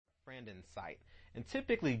end in sight. And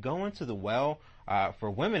typically going to the well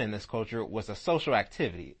for women in this culture was a social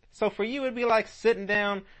activity. So for you, it'd be like sitting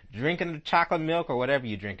down, drinking chocolate milk or whatever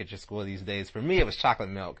you drink at your school these days. For me, it was chocolate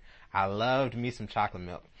milk. I loved me some chocolate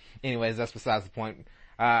milk. Anyways, that's besides the point.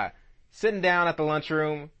 Sitting down at the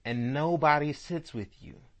lunchroom and nobody sits with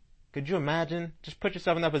you. Could you imagine? Just put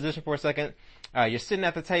yourself in that position for a second. You're sitting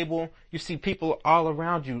at the table. You see people all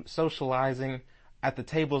around you socializing at the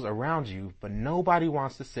tables around you, but nobody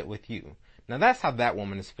wants to sit with you. Now that's how that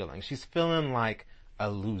woman is feeling. She's feeling like a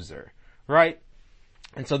loser, right?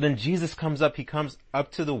 And so then Jesus comes up, he comes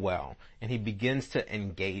up to the well and he begins to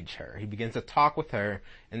engage her. He begins to talk with her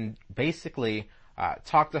and basically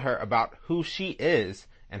talk to her about who she is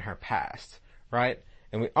and her past, right?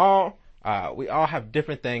 And we all have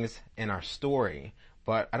different things in our story,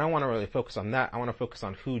 but I don't want to really focus on that. I want to focus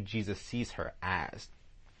on who Jesus sees her as.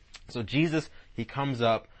 So Jesus, he comes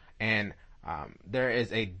up and there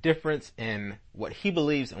is a difference in what he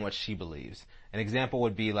believes and what she believes. An example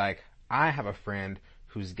would be like, I have a friend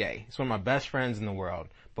who's gay. He's one of my best friends in the world,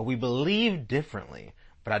 but we believe differently,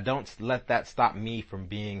 but I don't let that stop me from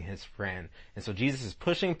being his friend. And so Jesus is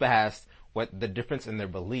pushing past what the difference in their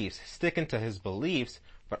beliefs, sticking to his beliefs,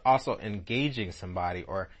 but also engaging somebody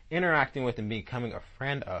or interacting with and becoming a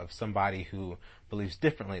friend of somebody who believes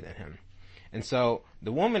differently than him. And so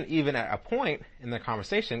the woman, even at a point in the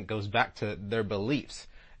conversation, goes back to their beliefs.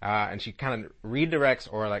 And she kind of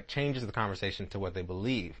redirects or like changes the conversation to what they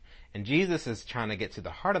believe. And Jesus is trying to get to the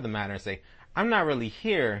heart of the matter and say, I'm not really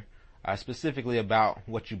here specifically about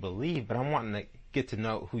what you believe, but I'm wanting to get to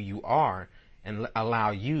know who you are and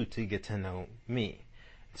allow you to get to know me.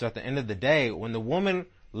 So at the end of the day, when the woman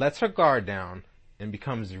lets her guard down and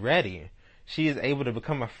becomes ready, she is able to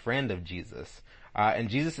become a friend of Jesus. And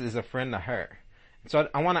Jesus is a friend to her. So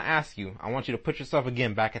I want to ask you, I want you to put yourself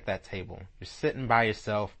again back at that table. You're sitting by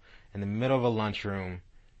yourself in the middle of a lunchroom.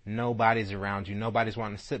 Nobody's around you. Nobody's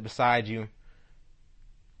wanting to sit beside you.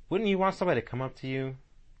 Wouldn't you want somebody to come up to you?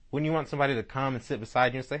 Wouldn't you want somebody to come and sit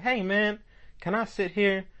beside you and say, hey man, can I sit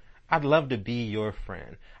here? I'd love to be your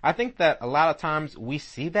friend. I think that a lot of times we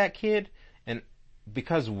see that kid and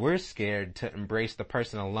because we're scared to embrace the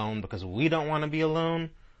person alone because we don't want to be alone,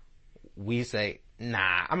 we say,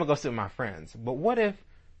 nah, I'm gonna go sit with my friends. But what if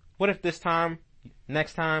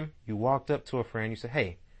next time you walked up to a friend, you said,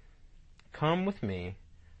 hey, come with me.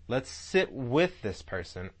 Let's sit with this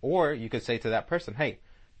person. Or you could say to that person, hey,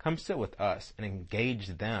 come sit with us and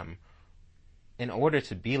engage them in order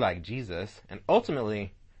to be like Jesus. And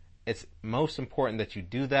ultimately, it's most important that you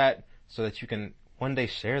do that so that you can one day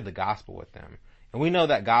share the gospel with them. And we know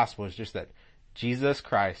that gospel is just that Jesus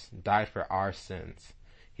Christ died for our sins.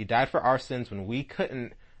 He died for our sins when we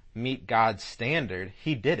couldn't meet God's standard.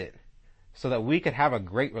 He did it so that we could have a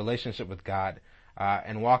great relationship with God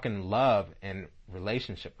and walk in love and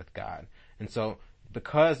relationship with God. And so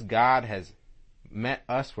because God has met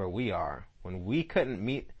us where we are, when we couldn't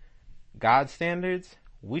meet God's standards,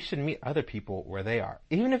 we should meet other people where they are,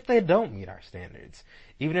 even if they don't meet our standards,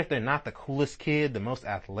 even if they're not the coolest kid, the most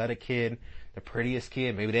athletic kid, the prettiest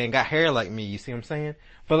kid, maybe they ain't got hair like me, you see what I'm saying?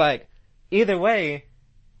 But like, either way,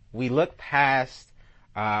 we look past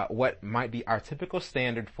what might be our typical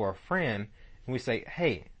standard for a friend, and we say,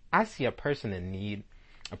 hey, I see a person in need,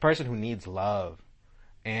 a person who needs love,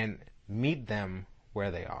 and meet them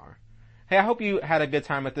where they are. Hey, I hope you had a good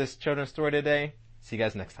time with this children's story today. See you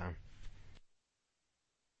guys next time.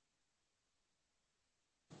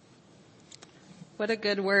 What a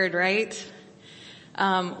good word, right?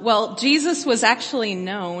 Well, Jesus was actually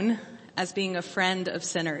known as being a friend of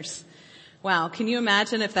sinners. Wow, can you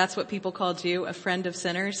imagine if that's what people called you, a friend of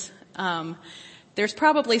sinners? There's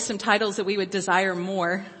probably some titles that we would desire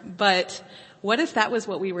more, but what if that was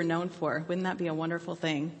what we were known for? Wouldn't that be a wonderful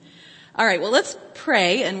thing? All right, well, let's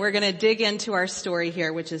pray, and we're going to dig into our story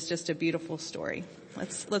here, which is just a beautiful story.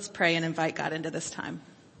 Let's pray and invite God into this time.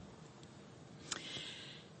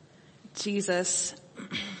 Jesus,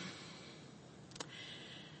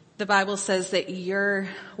 the Bible says that your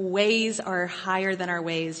ways are higher than our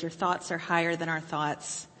ways. Your thoughts are higher than our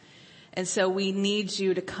thoughts. And so we need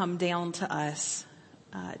you to come down to us.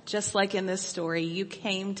 Just like in this story, you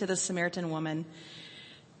came to the Samaritan woman.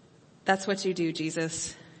 That's what you do,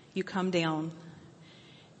 Jesus. You come down.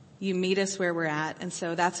 You meet us where we're at. And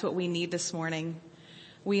so that's what we need this morning.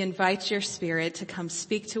 We invite your Spirit to come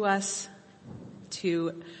speak to us,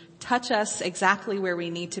 to touch us exactly where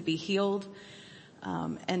we need to be healed,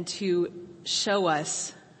 and to show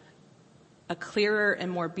us a clearer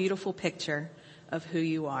and more beautiful picture of who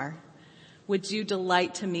you are. Would you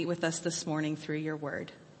delight to meet with us this morning through your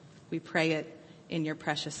word? We pray it in your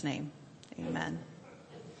precious name. Amen.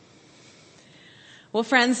 Well,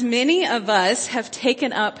 friends, many of us have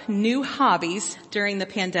taken up new hobbies during the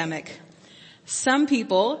pandemic. Some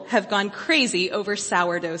people have gone crazy over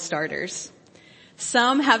sourdough starters.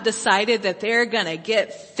 Some have decided that they're gonna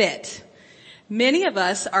get fit. Many of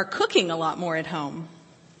us are cooking a lot more at home.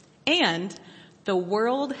 And the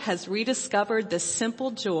world has rediscovered the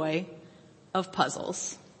simple joy of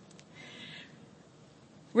puzzles.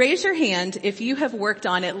 Raise your hand if you have worked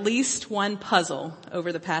on at least one puzzle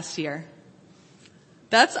over the past year.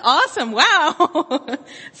 That's awesome. Wow.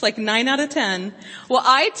 It's like 9 out of 10. Well,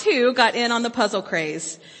 I too got in on the puzzle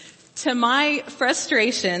craze. To my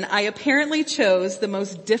frustration, I apparently chose the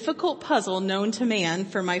most difficult puzzle known to man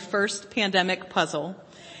for my first pandemic puzzle.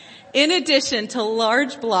 In addition to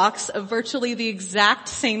large blocks of virtually the exact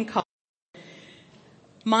same color,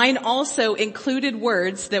 mine also included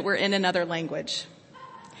words that were in another language.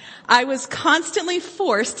 I was constantly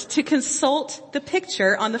forced to consult the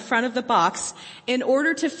picture on the front of the box in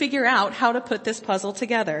order to figure out how to put this puzzle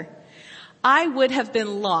together. I would have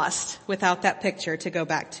been lost without that picture to go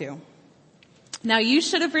back to. Now, you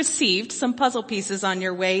should have received some puzzle pieces on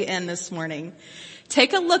your way in this morning.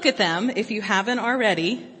 Take a look at them if you haven't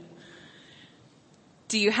already.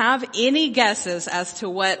 Do you have any guesses as to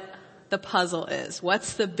what the puzzle is?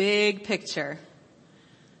 What's the big picture?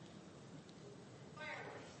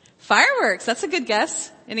 Fireworks. That's a good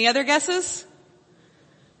guess. Any other guesses?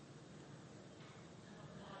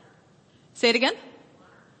 Say it again.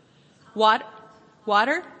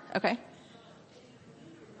 Water? Okay.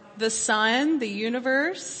 The sun, the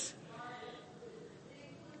universe.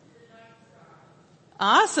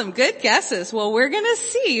 Awesome. Good guesses. Well, we're going to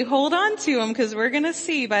see. Hold on to them because we're going to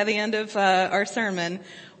see by the end of our sermon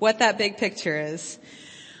what that big picture is.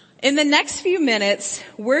 In the next few minutes,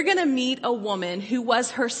 we're going to meet a woman who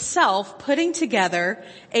was herself putting together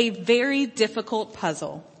a very difficult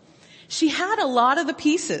puzzle. She had a lot of the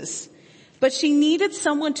pieces, but she needed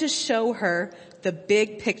someone to show her the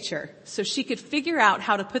big picture so she could figure out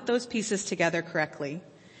how to put those pieces together correctly.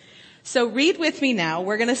 So read with me now.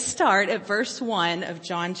 We're going to start at verse 1 of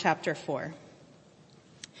John chapter 4.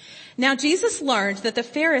 Now Jesus learned that the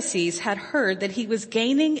Pharisees had heard that he was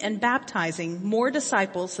gaining and baptizing more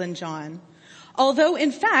disciples than John, although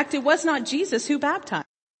in fact it was not Jesus who baptized.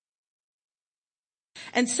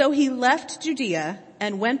 And so he left Judea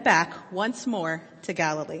and went back once more to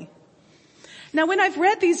Galilee. Now when I've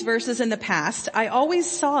read these verses in the past, I always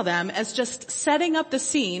saw them as just setting up the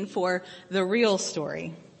scene for the real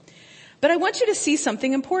story. But I want you to see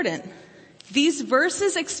something important. These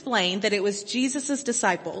verses explain that it was Jesus'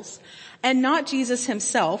 disciples and not Jesus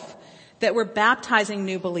himself that were baptizing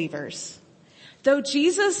new believers. Though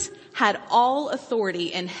Jesus had all authority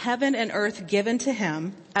in heaven and earth given to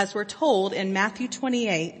him, as we're told in Matthew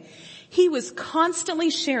 28, he was constantly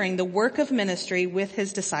sharing the work of ministry with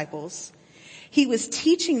his disciples. He was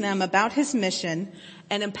teaching them about his mission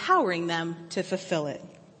and empowering them to fulfill it.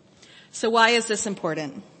 So why is this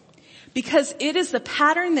important? Because it is the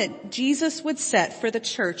pattern that Jesus would set for the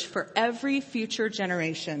church for every future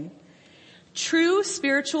generation. True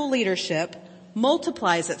spiritual leadership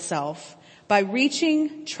multiplies itself by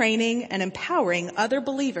reaching, training, and empowering other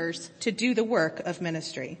believers to do the work of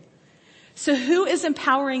ministry. So who is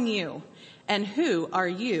empowering you, and who are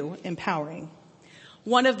you empowering?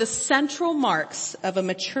 One of the central marks of a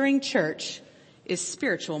maturing church is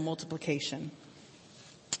spiritual multiplication.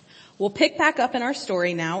 We'll pick back up in our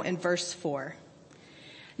story now in verse 4.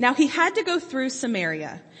 Now he had to go through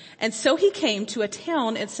Samaria, and so he came to a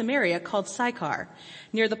town in Samaria called Sychar,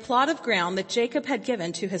 near the plot of ground that Jacob had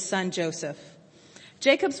given to his son Joseph.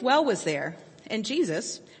 Jacob's well was there, and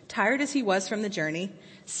Jesus, tired as he was from the journey,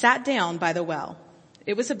 sat down by the well.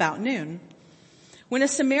 It was about noon. When a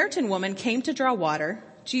Samaritan woman came to draw water,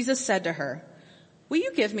 Jesus said to her, "Will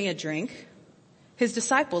you give me a drink?" His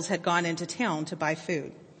disciples had gone into town to buy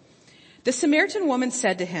food. The Samaritan woman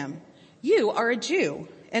said to him, "You are a Jew,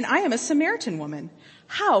 and I am a Samaritan woman.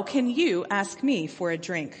 How can you ask me for a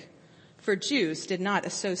drink?" For Jews did not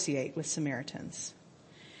associate with Samaritans.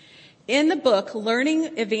 In the book,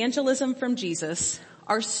 Learning Evangelism from Jesus,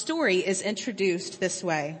 our story is introduced this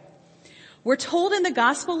way. We're told in the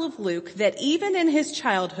Gospel of Luke that even in his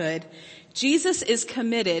childhood, Jesus is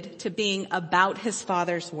committed to being about his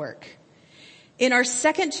Father's work. In our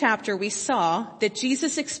second chapter, we saw that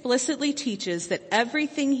Jesus explicitly teaches that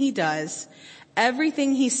everything he does,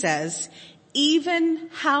 everything he says, even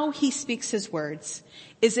how he speaks his words,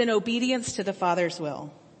 is in obedience to the Father's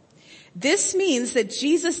will. This means that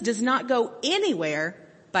Jesus does not go anywhere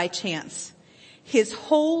by chance. His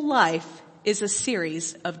whole life is a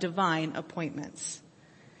series of divine appointments.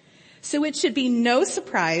 So it should be no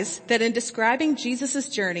surprise that in describing Jesus'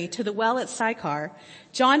 journey to the well at Sychar,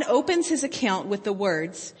 John opens his account with the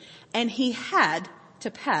words, "And he had to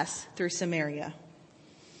pass through Samaria."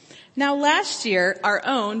 Now last year, our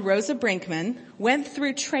own Rosa Brinkman went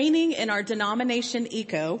through training in our denomination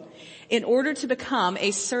ECO in order to become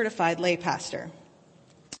a certified lay pastor.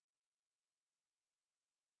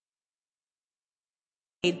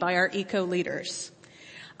 Made by our ECO leaders.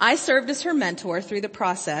 I served as her mentor through the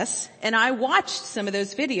process, and I watched some of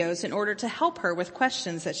those videos in order to help her with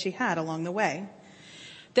questions that she had along the way.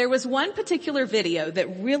 There was one particular video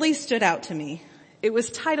that really stood out to me. It was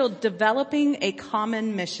titled "Developing a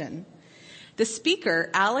Common Mission." The speaker,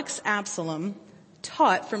 Alex Absalom,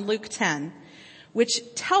 taught from Luke 10, which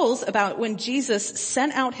tells about when Jesus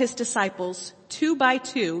sent out his disciples 2 by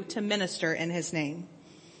 2 to minister in his name.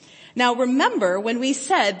 Now remember when we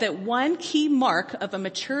said that one key mark of a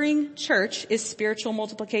maturing church is spiritual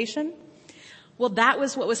multiplication? Well, that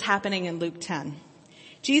was what was happening in Luke 10.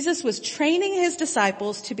 Jesus was training his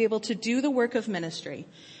disciples to be able to do the work of ministry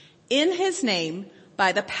in his name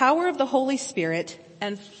by the power of the Holy Spirit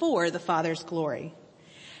and for the Father's glory.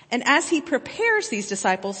 And as he prepares these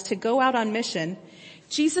disciples to go out on mission,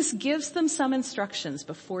 Jesus gives them some instructions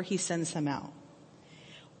before he sends them out.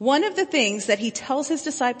 One of the things that he tells his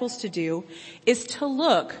disciples to do is to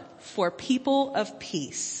look for people of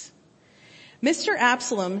peace. Mr.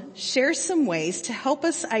 Absalom shares some ways to help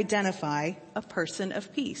us identify a person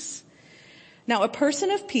of peace. Now, a person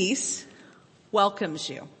of peace welcomes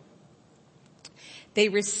you. They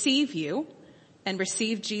receive you and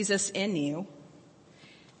receive Jesus in you.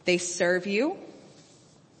 They serve you.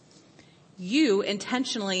 You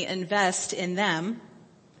intentionally invest in them.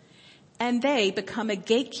 And they become a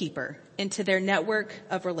gatekeeper into their network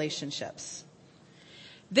of relationships.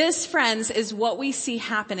 This, friends, is what we see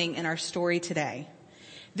happening in our story today.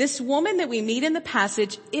 This woman that we meet in the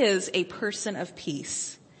passage is a person of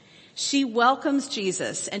peace. She welcomes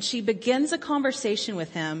Jesus and she begins a conversation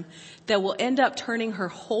with him that will end up turning her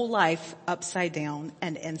whole life upside down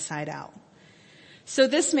and inside out. So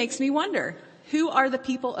this makes me wonder, who are the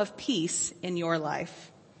people of peace in your life?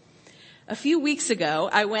 A few weeks ago,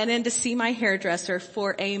 I went in to see my hairdresser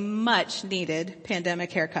for a much needed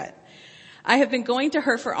pandemic haircut. I have been going to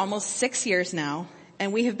her for almost 6 years now,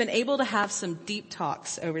 and we have been able to have some deep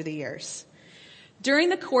talks over the years. During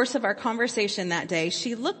the course of our conversation that day,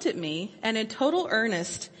 she looked at me and in total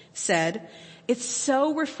earnest said, "It's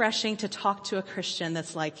so refreshing to talk to a Christian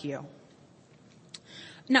that's like you."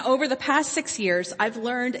 Now, over the past 6 years, I've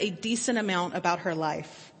learned a decent amount about her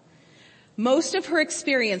life. Most of her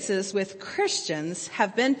experiences with Christians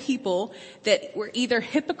have been people that were either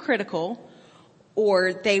hypocritical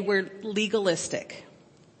or they were legalistic.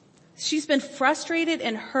 She's been frustrated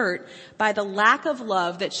and hurt by the lack of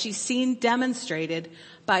love that she's seen demonstrated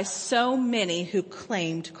by so many who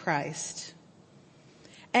claimed Christ.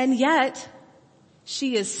 And yet,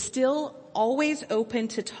 she is still always open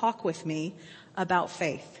to talk with me about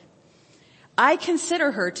faith. I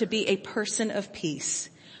consider her to be a person of peace,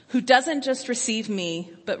 who doesn't just receive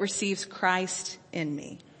me, but receives Christ in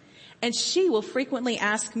me. And she will frequently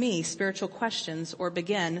ask me spiritual questions or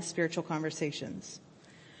begin spiritual conversations.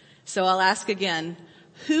 So I'll ask again,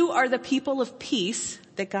 who are the people of peace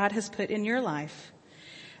that God has put in your life?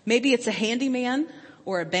 Maybe it's a handyman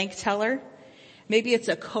or a bank teller. Maybe it's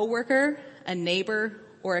a coworker, a neighbor,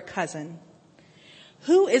 or a cousin.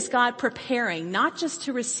 Who is God preparing not just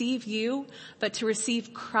to receive you, but to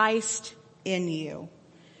receive Christ in you?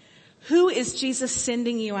 Who is Jesus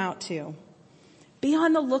sending you out to? Be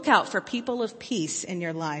on the lookout for people of peace in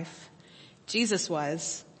your life. Jesus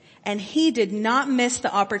was, and he did not miss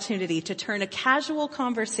the opportunity to turn a casual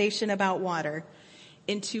conversation about water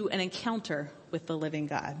into an encounter with the living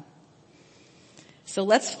God. So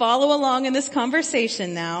let's follow along in this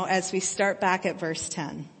conversation now as we start back at verse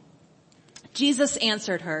 10. Jesus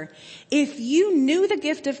answered her, "If you knew the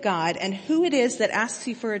gift of God and who it is that asks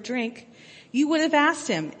you for a drink, you would have asked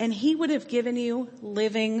him, and he would have given you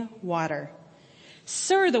living water."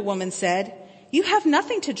 "Sir," the woman said, "you have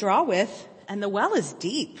nothing to draw with, and the well is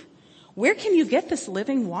deep. Where can you get this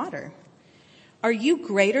living water? Are you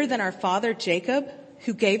greater than our father Jacob,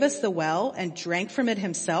 who gave us the well and drank from it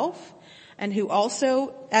himself, and who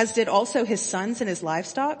also, as did also his sons and his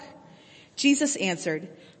livestock?" Jesus answered,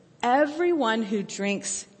 "Everyone who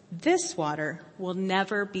drinks this water will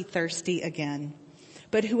never be thirsty again.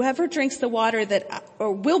 But whoever drinks the water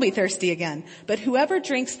will be thirsty again. But whoever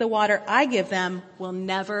drinks the water I give them will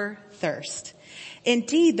never thirst.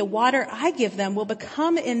 Indeed, the water I give them will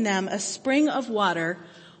become in them a spring of water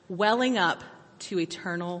welling up to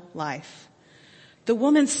eternal life." The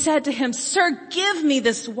woman said to him, "Sir, give me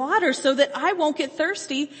this water so that I won't get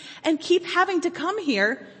thirsty and keep having to come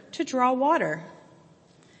here to draw water."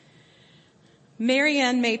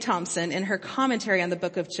 Marianne May Thompson, in her commentary on the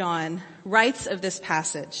book of John, writes of this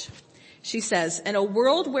passage. She says, "In a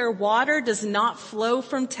world where water does not flow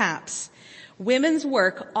from taps, women's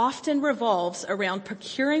work often revolves around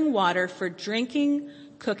procuring water for drinking,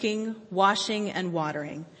 cooking, washing, and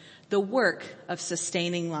watering, the work of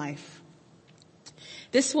sustaining life.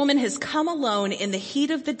 This woman has come alone in the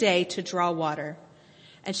heat of the day to draw water,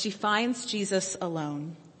 and she finds Jesus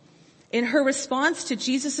alone. In her response to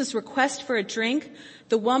Jesus' request for a drink,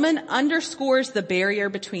 the woman underscores the barrier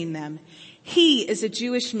between them. He is a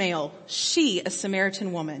Jewish male, she a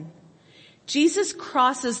Samaritan woman. Jesus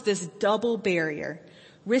crosses this double barrier,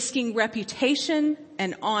 risking reputation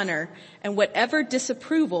and honor and whatever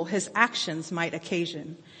disapproval his actions might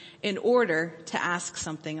occasion, in order to ask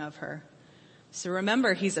something of her. So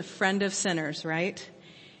remember, he's a friend of sinners, right?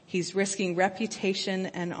 He's risking reputation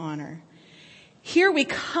and honor. Here we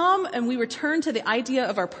come and we return to the idea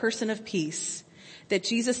of our person of peace that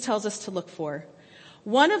Jesus tells us to look for.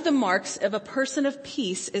 One of the marks of a person of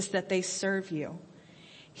peace is that they serve you.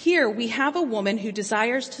 Here we have a woman who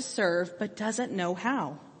desires to serve but doesn't know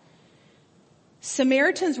how.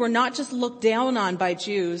 Samaritans were not just looked down on by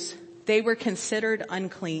Jews, they were considered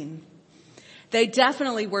unclean. They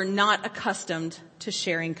definitely were not accustomed to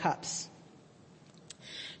sharing cups.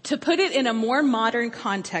 To put it in a more modern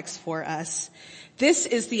context for us, this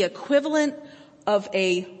is the equivalent of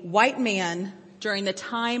a white man during the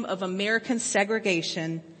time of American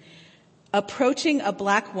segregation approaching a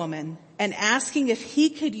black woman and asking if he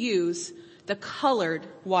could use the colored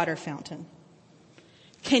water fountain.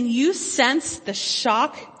 Can you sense the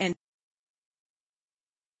shock and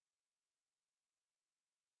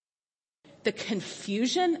the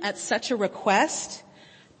confusion at such a request?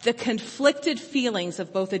 The conflicted feelings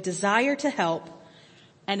of both a desire to help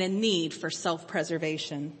and a need for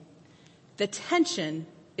self-preservation. The tension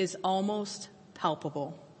is almost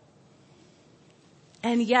palpable.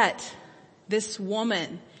 And yet, this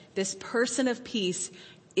woman, this person of peace,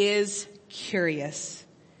 is curious.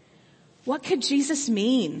 What could Jesus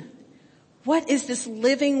mean? What is this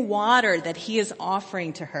living water that he is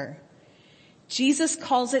offering to her? Jesus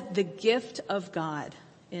calls it the gift of God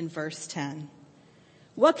in verse 10.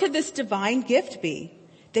 What could this divine gift be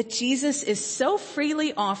that Jesus is so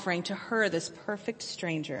freely offering to her, this perfect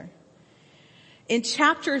stranger? In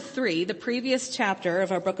chapter 3, the previous chapter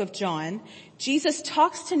of our book of John, Jesus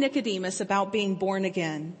talks to Nicodemus about being born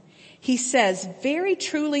again. He says, "Very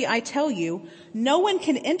truly I tell you, no one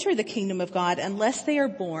can enter the kingdom of God unless they are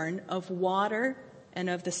born of water and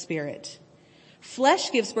of the Spirit.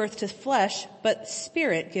 Flesh gives birth to flesh, but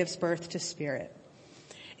Spirit gives birth to spirit."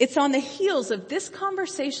 It's on the heels of this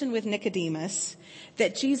conversation with Nicodemus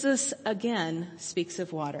that Jesus again speaks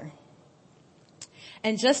of water.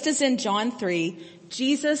 And just as in John 3,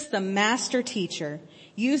 Jesus, the master teacher,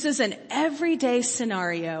 uses an everyday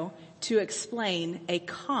scenario to explain a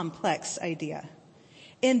complex idea.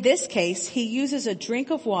 In this case, he uses a drink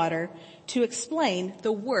of water to explain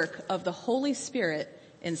the work of the Holy Spirit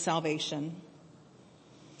in salvation.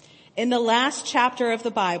 In the last chapter of the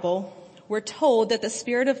Bible, we're told that the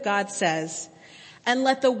Spirit of God says, "And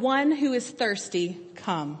let the one who is thirsty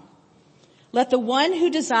come. Let the one who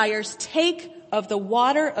desires take of the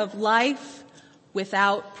water of life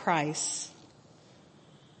without price."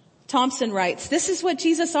 Thompson writes, "This is what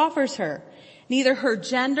Jesus offers her. Neither her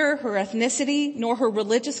gender, her ethnicity, nor her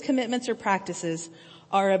religious commitments or practices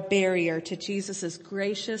are a barrier to Jesus'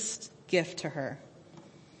 gracious gift to her."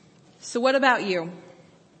 So what about you?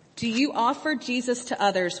 Do you offer Jesus to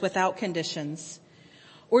others without conditions?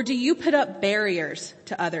 Or do you put up barriers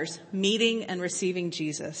to others meeting and receiving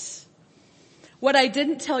Jesus? What I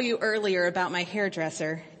didn't tell you earlier about my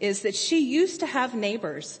hairdresser is that she used to have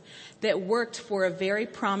neighbors that worked for a very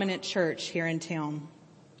prominent church here in town.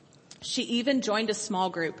 She even joined a small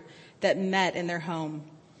group that met in their home.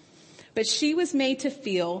 But she was made to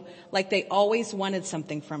feel like they always wanted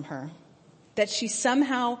something from her, that she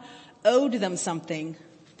somehow owed them something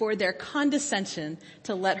for their condescension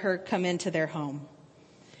to let her come into their home.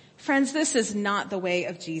 Friends, this is not the way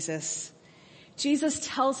of Jesus. Jesus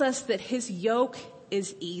tells us that his yoke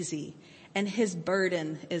is easy and his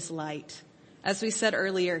burden is light. As we said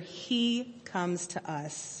earlier, he comes to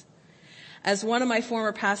us. As one of my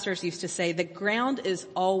former pastors used to say, the ground is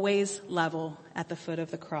always level at the foot of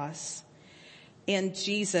the cross. And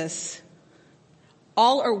Jesus,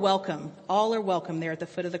 all are welcome there at the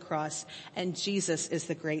foot of the cross, and Jesus is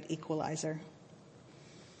the great equalizer.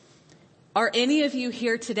 Are any of you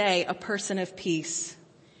here today a person of peace?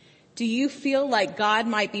 Do you feel like God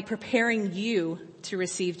might be preparing you to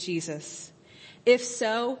receive Jesus? If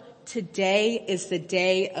so, today is the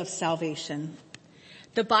day of salvation.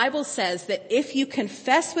 The Bible says that if you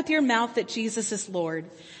confess with your mouth that Jesus is Lord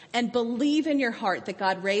and believe in your heart that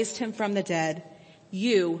God raised him from the dead,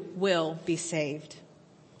 you will be saved.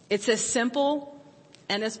 It's as simple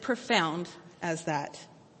and as profound as that.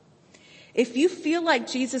 If you feel like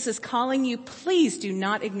Jesus is calling you, please do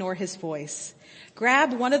not ignore his voice.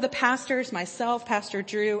 Grab one of the pastors, myself, Pastor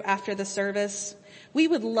Drew, after the service. We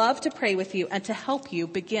would love to pray with you and to help you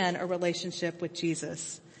begin a relationship with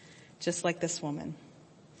Jesus, just like this woman.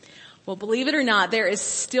 Well, believe it or not, there is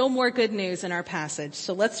still more good news in our passage.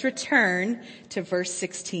 So let's return to verse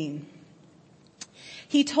 16.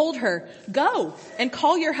 He told her, "Go and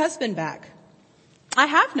call your husband back." "I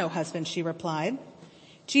have no husband," she replied.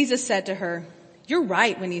 Jesus said to her, "You're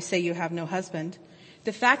right when you say you have no husband.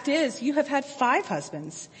 The fact is, you have had 5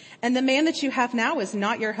 husbands, and the man that you have now is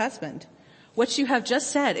not your husband. What you have just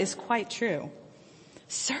said is quite true."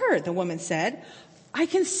 "Sir," the woman said, "I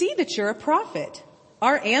can see that you're a prophet.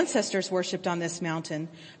 Our ancestors worshipped on this mountain,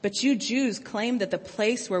 but you Jews claim that the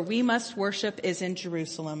place where we must worship is in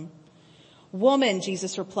Jerusalem." "Woman,"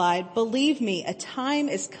 Jesus replied, "believe me, a time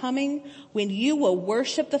is coming when you will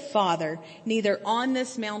worship the Father neither on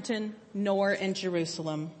this mountain nor in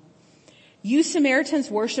Jerusalem. You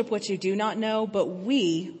Samaritans worship what you do not know, but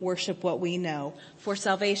we worship what we know, for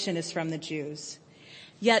salvation is from the Jews.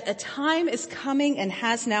 Yet a time is coming and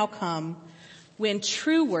has now come when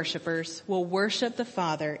true worshipers will worship the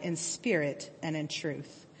Father in spirit and in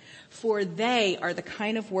truth, for they are the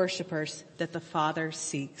kind of worshipers that the Father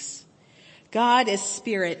seeks. God is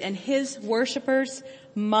spirit, and his worshipers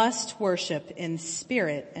must worship in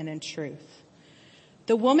spirit and in truth."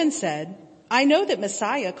 The woman said, "I know that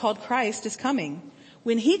Messiah, called Christ, is coming.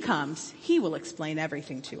 When he comes, he will explain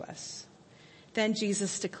everything to us." Then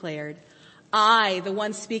Jesus declared, "I, the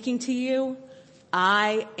one speaking to you,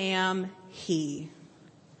 I am he."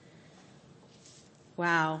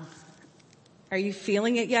 Wow. Are you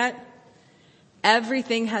feeling it yet?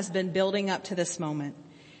 Everything has been building up to this moment.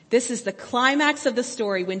 This is the climax of the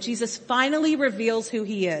story when Jesus finally reveals who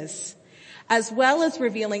he is, as well as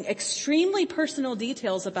revealing extremely personal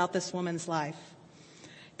details about this woman's life.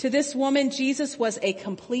 To this woman, Jesus was a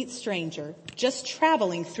complete stranger, just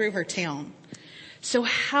traveling through her town. So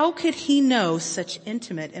how could he know such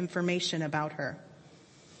intimate information about her?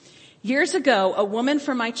 Years ago, a woman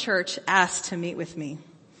from my church asked to meet with me.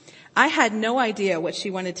 I had no idea what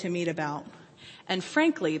she wanted to meet about. And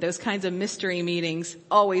frankly, those kinds of mystery meetings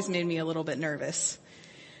always made me a little bit nervous.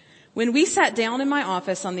 When we sat down in my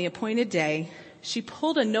office on the appointed day, she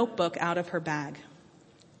pulled a notebook out of her bag.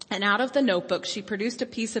 And out of the notebook, she produced a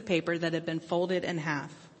piece of paper that had been folded in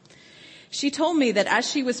half. She told me that as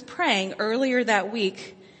she was praying earlier that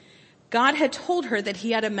week, God had told her that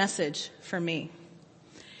he had a message for me.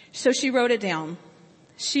 So she wrote it down.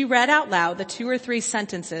 She read out loud the 2 or 3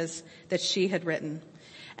 sentences that she had written.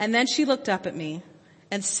 And then she looked up at me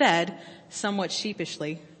and said, somewhat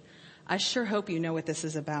sheepishly, "I sure hope you know what this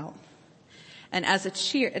is about." And as a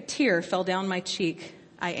tear fell down my cheek,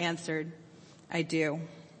 I answered, "I do."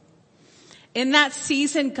 In that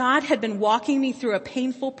season, God had been walking me through a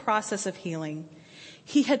painful process of healing.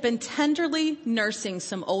 He had been tenderly nursing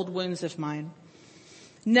some old wounds of mine.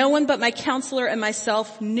 No one but my counselor and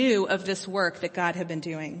myself knew of this work that God had been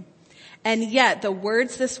doing. And yet the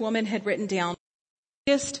words this woman had written down,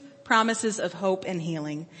 promises of hope and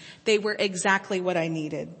healing. They were exactly what I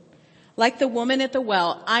needed. Like the woman at the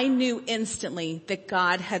well, I knew instantly that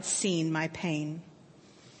God had seen my pain.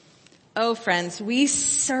 Oh, friends, we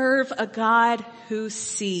serve a God who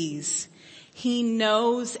sees. He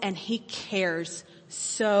knows and he cares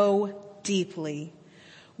so deeply.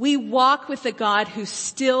 We walk with the God who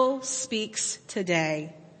still speaks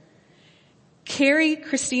today. Carrie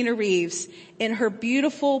Christina Reeves, in her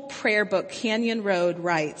beautiful prayer book, Canyon Road,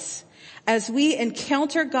 writes, "As we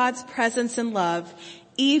encounter God's presence and love,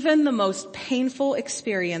 even the most painful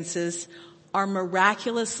experiences are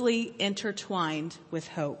miraculously intertwined with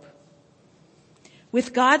hope.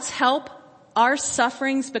 With God's help, our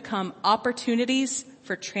sufferings become opportunities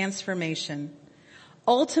for transformation,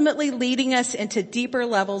 ultimately leading us into deeper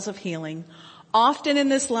levels of healing, often in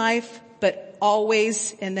this life, but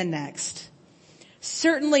always in the next.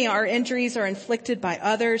 Certainly our injuries are inflicted by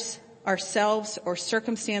others, ourselves, or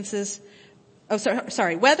circumstances.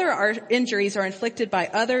 Whether our injuries are inflicted by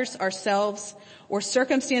others, ourselves, or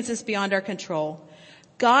circumstances beyond our control,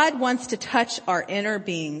 God wants to touch our inner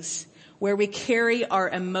beings where we carry our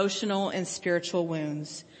emotional and spiritual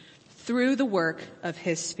wounds. through the work of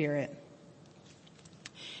his Spirit.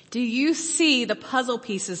 Do you see the puzzle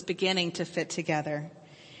pieces beginning to fit together?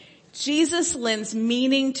 Jesus lends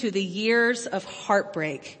meaning to the years of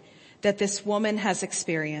heartbreak that this woman has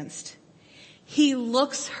experienced. He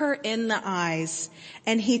looks her in the eyes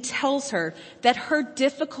and he tells her that her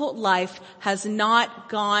difficult life has not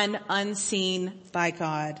gone unseen by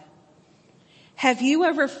God. Have you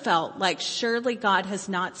ever felt like surely God has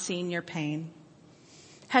not seen your pain?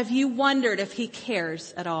 Have you wondered if he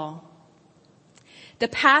cares at all? The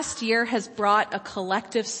past year has brought a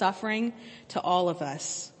collective suffering to all of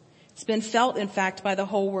us. It's been felt, in fact, by the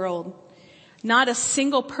whole world. Not a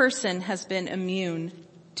single person has been immune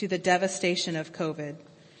to the devastation of COVID.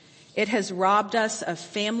 It has robbed us of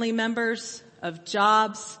family members, of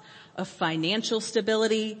jobs, of financial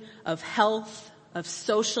stability, of health, of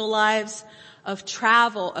social lives, of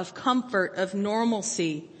travel, of comfort, of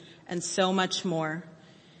normalcy, and so much more.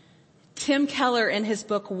 Tim Keller, in his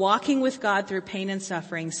book, Walking with God Through Pain and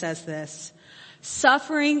Suffering, says this: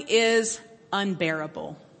 suffering is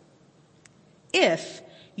unbearable if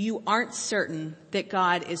you aren't certain that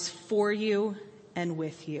God is for you and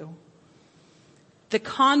with you. The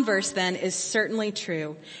converse then is certainly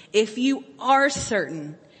true. If you are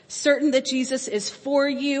certain that Jesus is for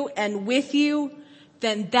you and with you,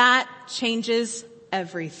 then that changes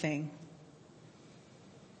everything.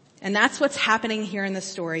 And that's what's happening here in the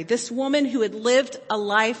story. This woman who had lived a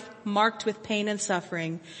life marked with pain and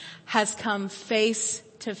suffering has come face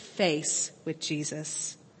to face with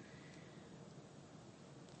Jesus.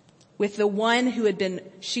 With the one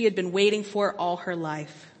she had been waiting for all her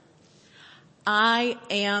life. I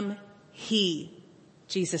am he,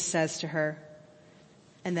 Jesus says to her.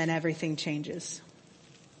 And then everything changes.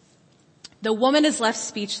 The woman is left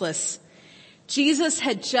speechless. Jesus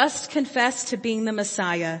had just confessed to being the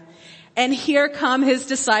Messiah, and here come his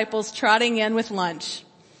disciples trotting in with lunch.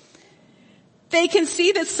 They can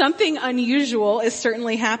see that something unusual is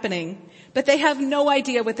certainly happening, but they have no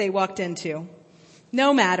idea what they walked into.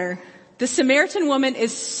 No matter. The Samaritan woman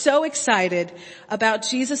is so excited about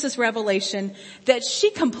Jesus' revelation that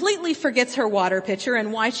she completely forgets her water pitcher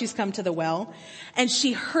and why she's come to the well, and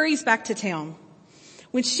she hurries back to town.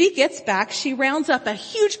 When she gets back, she rounds up a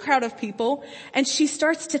huge crowd of people and she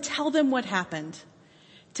starts to tell them what happened,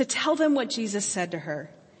 to tell them what Jesus said to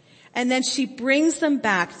her. And then she brings them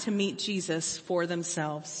back to meet Jesus for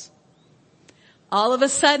themselves. All of a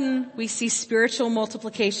sudden, we see spiritual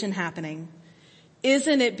multiplication happening.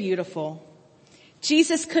 Isn't it beautiful?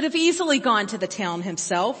 Jesus could have easily gone to the town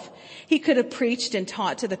himself. He could have preached and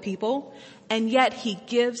taught to the people, and yet he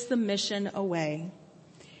gives the mission away.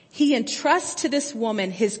 He entrusts to this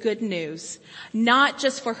woman his good news, not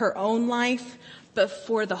just for her own life, but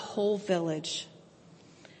for the whole village.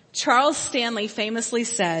 Charles Stanley famously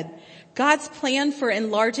said, God's plan for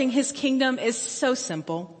enlarging his kingdom is so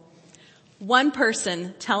simple. One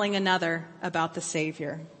person telling another about the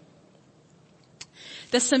Savior.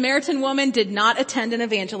 The Samaritan woman did not attend an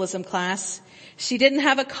evangelism class. She didn't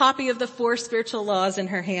have a copy of the 4 spiritual laws in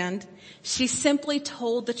her hand. She simply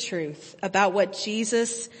told the truth about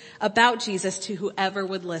Jesus to whoever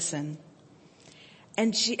would listen.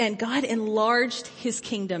 And God enlarged his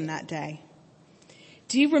kingdom that day.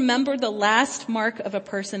 Do you remember the last mark of a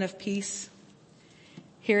person of peace?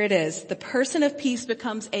 Here it is. The person of peace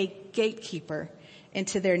becomes a gatekeeper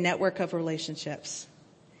into their network of relationships.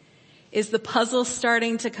 Is the puzzle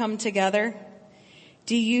starting to come together?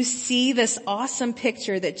 Do you see this awesome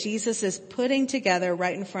picture that Jesus is putting together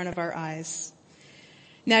right in front of our eyes?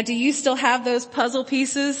 Now, do you still have those puzzle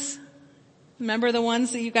pieces? Remember the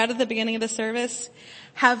ones that you got at the beginning of the service?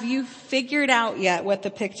 Have you figured out yet what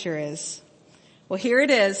the picture is? Well, here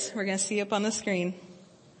it is. We're going to see it up on the screen.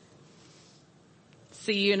 It's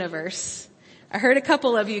the universe. I heard a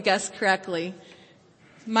couple of you guess correctly.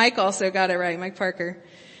 Mike also got it right, Mike Parker.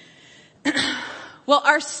 Well,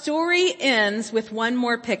 our story ends with one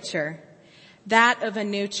more picture, that of a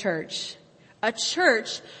new church. A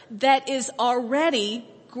church that is already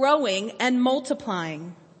growing and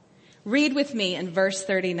multiplying. Read with me in verse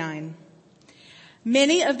 39.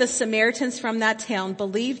 Many of the Samaritans from that town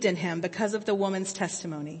believed in him because of the woman's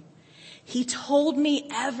testimony. He told me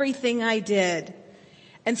everything I did.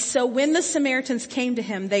 And so when the Samaritans came to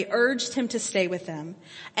him, they urged him to stay with them.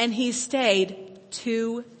 And he stayed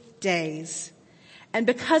 2 days. And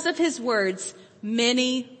because of his words,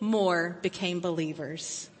 many more became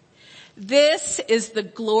believers. This is the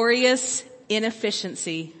glorious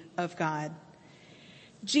inefficiency of God.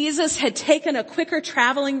 Jesus had taken a quicker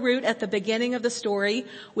traveling route at the beginning of the story,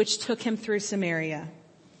 which took him through Samaria.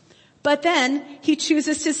 But then he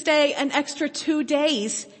chooses to stay an extra 2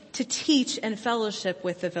 days to teach and fellowship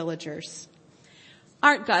with the villagers.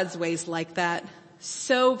 Aren't God's ways like that?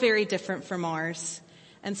 So very different from ours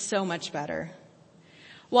and so much better.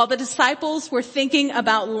 While the disciples were thinking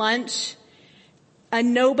about lunch, a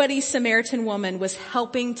nobody Samaritan woman was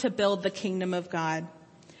helping to build the kingdom of God.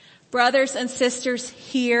 Brothers and sisters,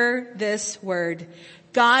 hear this word.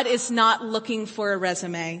 God is not looking for a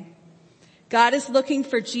resume. God is looking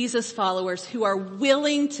for Jesus followers who are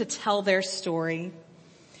willing to tell their story.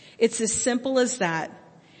 It's as simple as that.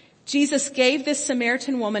 Jesus gave this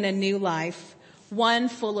Samaritan woman a new life, one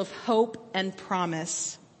full of hope and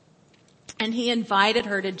promise. And he invited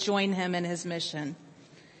her to join him in his mission.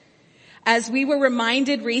 As we were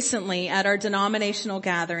reminded recently at our denominational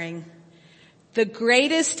gathering, the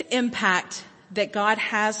greatest impact that God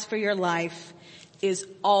has for your life is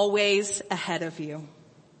always ahead of you.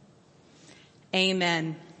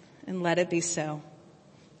 Amen. And let it be so.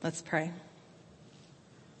 Let's pray.